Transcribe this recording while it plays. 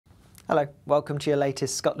Hello, welcome to your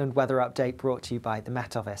latest Scotland weather update brought to you by the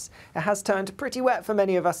Met Office. It has turned pretty wet for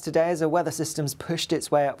many of us today as a weather system's pushed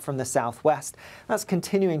its way up from the southwest. That's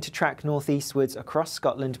continuing to track northeastwards across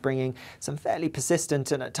Scotland, bringing some fairly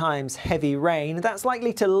persistent and at times heavy rain. That's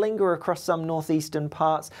likely to linger across some northeastern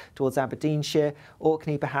parts towards Aberdeenshire,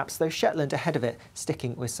 Orkney perhaps, though Shetland ahead of it,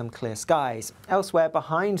 sticking with some clear skies. Elsewhere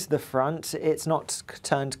behind the front, it's not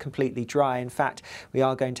turned completely dry. In fact, we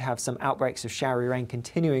are going to have some outbreaks of showery rain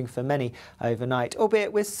continuing for many overnight,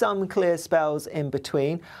 albeit with some clear spells in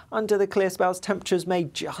between. Under the clear spells, temperatures may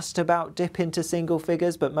just about dip into single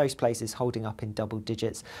figures, but most places holding up in double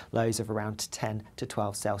digits, lows of around 10 to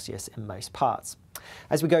 12 Celsius in most parts.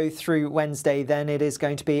 As we go through Wednesday, then, it is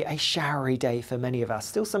going to be a showery day for many of us.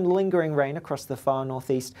 Still some lingering rain across the far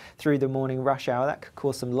northeast through the morning rush hour. That could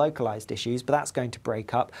cause some localised issues, but that's going to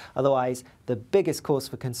break up. Otherwise, the biggest cause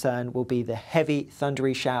for concern will be the heavy,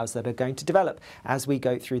 thundery showers that are going to develop as we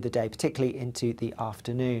go through the day, particularly into the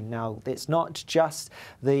afternoon. Now, it's not just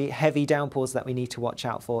the heavy downpours that we need to watch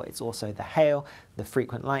out for, it's also the hail, the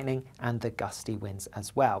frequent lightning and the gusty winds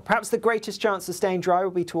as well. Perhaps the greatest chance of staying dry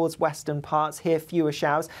will be towards western parts, here fewer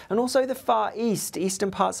showers, and also the far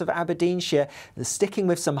eastern parts of Aberdeenshire, sticking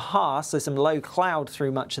with some half, so some low cloud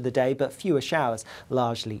through much of the day, but fewer showers,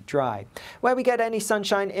 largely dry. Where we get any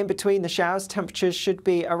sunshine in between the showers, temperatures should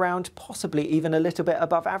be around, possibly even a little bit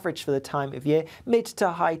above average for the time of year, mid to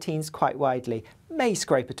high teens quite widely, may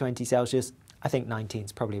scrape a 20 Celsius. I think 19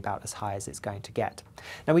 is probably about as high as it's going to get.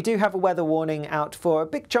 Now, we do have a weather warning out for a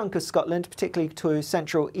big chunk of Scotland, particularly to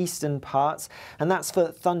central eastern parts, and that's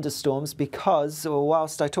for thunderstorms because,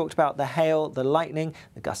 whilst I talked about the hail, the lightning,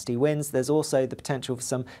 the gusty winds, there's also the potential for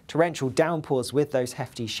some torrential downpours with those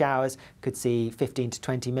hefty showers. Could see 15 to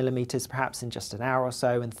 20 millimetres perhaps in just an hour or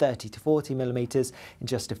so, and 30 to 40 millimetres in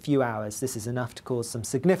just a few hours. This is enough to cause some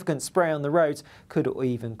significant spray on the roads, could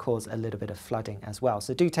even cause a little bit of flooding as well.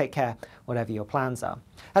 So do take care, whatever your plans are.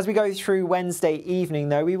 As we go through Wednesday evening,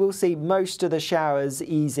 though, we will see most of the showers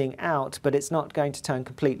easing out, but it's not going to turn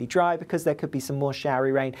completely dry because there could be some more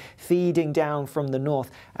showery rain feeding down from the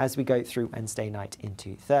north as we go through Wednesday night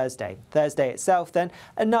into Thursday. Thursday itself, then,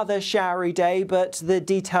 another showery day, but the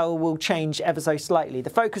detail will change ever so slightly. The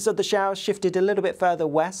focus of the showers shifted a little bit further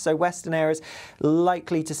west, so western areas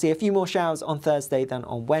likely to see a few more showers on Thursday than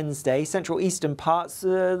on Wednesday. Central eastern parts,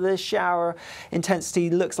 the shower intensity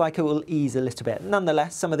looks like it will ease a little bit.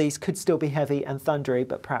 Nonetheless, some of these could still be heavy and thundery,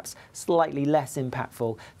 but perhaps slightly less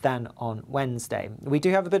impactful than on Wednesday. We do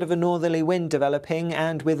have a bit of a northerly wind developing,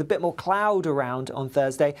 and with a bit more cloud around on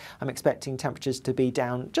Thursday, I'm expecting temperatures to be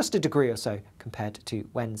down just a degree or so compared to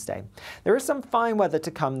Wednesday. There is some fine weather to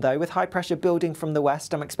come, though, with high pressure building from the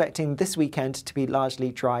west. I'm expecting this weekend to be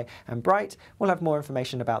largely dry and bright. We'll have more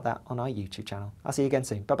information about that on our YouTube channel. I'll see you again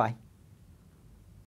soon. Bye-bye.